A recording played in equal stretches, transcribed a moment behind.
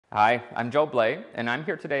Hi, I'm Joe Blay, and I'm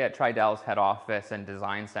here today at Tridel's head office and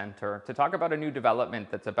design center to talk about a new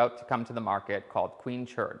development that's about to come to the market called Queen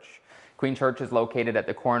Church. Queen Church is located at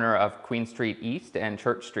the corner of Queen Street East and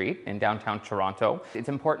Church Street in downtown Toronto. It's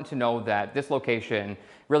important to know that this location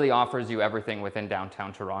really offers you everything within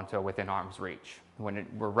downtown Toronto within arm's reach.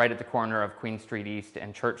 We're right at the corner of Queen Street East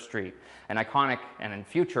and Church Street, an iconic and in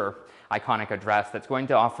future iconic address that's going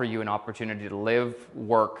to offer you an opportunity to live,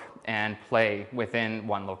 work, and play within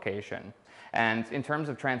one location. And in terms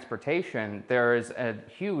of transportation, there's a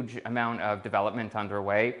huge amount of development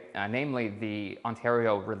underway, namely the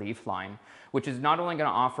Ontario Relief Line, which is not only going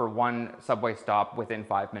to offer one subway stop within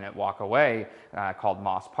 5-minute walk away called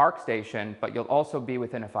Moss Park Station, but you'll also be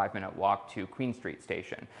within a 5-minute walk to Queen Street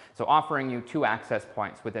Station. So offering you two access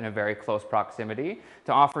points within a very close proximity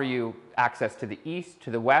to offer you access to the east,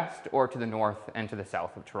 to the west, or to the north and to the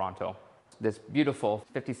south of Toronto. This beautiful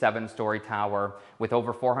 57-story tower with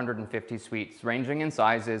over 450 suites ranging in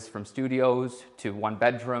sizes from studios to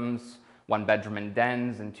one-bedrooms, one-bedroom and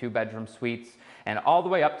dens, and two-bedroom suites, and all the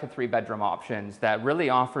way up to three-bedroom options that really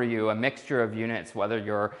offer you a mixture of units, whether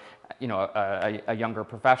you're a younger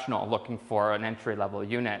professional looking for an entry-level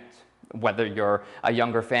unit, whether you're a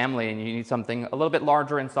younger family and you need something a little bit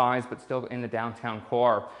larger in size but still in the downtown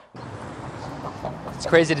core. It's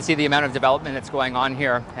crazy to see the amount of development that's going on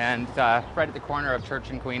here, and right at the corner of Church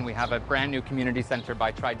and Queen we have a brand new community center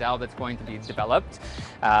by Tridel that's going to be developed.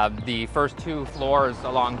 The first 2 floors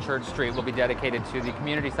along Church Street will be dedicated to the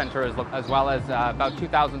community center as well as about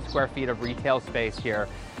 2,000 square feet of retail space here.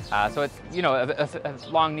 So it's a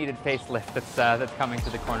long needed facelift that's coming to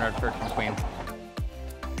the corner of Church and Queen.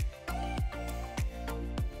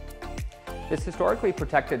 This historically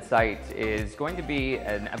protected site is going to be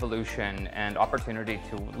an evolution and opportunity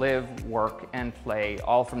to live, work, and play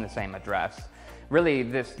all from the same address. Really,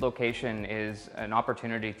 this location is an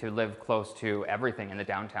opportunity to live close to everything in the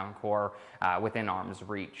downtown core within arm's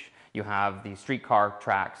reach. You have the streetcar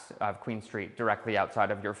tracks of Queen Street directly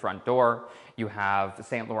outside of your front door. You have the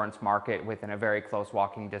St. Lawrence Market within a very close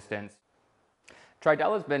walking distance.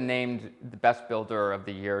 Tridel has been named the best builder of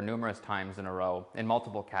the year numerous times in a row in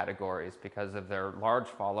multiple categories because of their large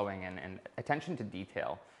following and attention to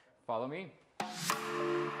detail. Follow me.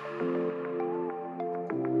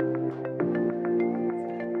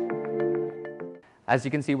 As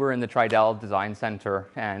you can see, we're in the Tridel Design Center,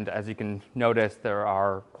 and as you can notice, there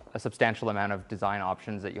are a substantial amount of design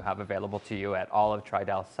options that you have available to you at all of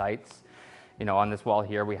Tridel's sites. On this wall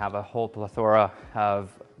here, we have a whole plethora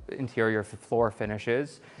of interior floor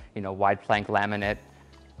finishes, wide plank laminate,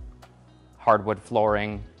 hardwood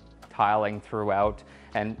flooring, tiling throughout,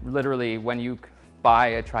 and literally when you buy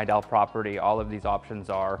a Tridel property, all of these options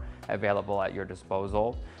are available at your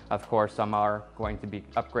disposal. Of course, some are going to be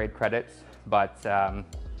upgrade credits, but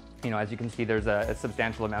as you can see, there's a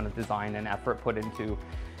substantial amount of design and effort put into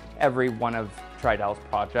every one of Tridel's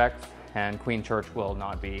projects, and Queen Church will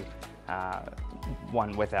not be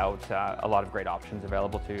one without a lot of great options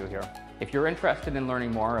available to you here. If you're interested in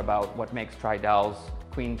learning more about what makes Tridel's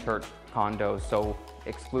Queen Church Condos so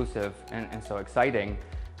exclusive and so exciting,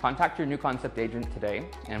 contact your new concept agent today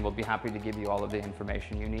and we'll be happy to give you all of the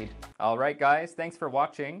information you need. All right guys, thanks for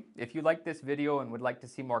watching. If you liked this video and would like to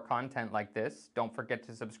see more content like this, don't forget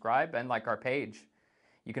to subscribe and like our page.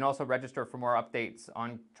 You can also register for more updates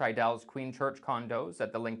on Tridel's Queen Church Condos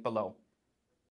at the link below.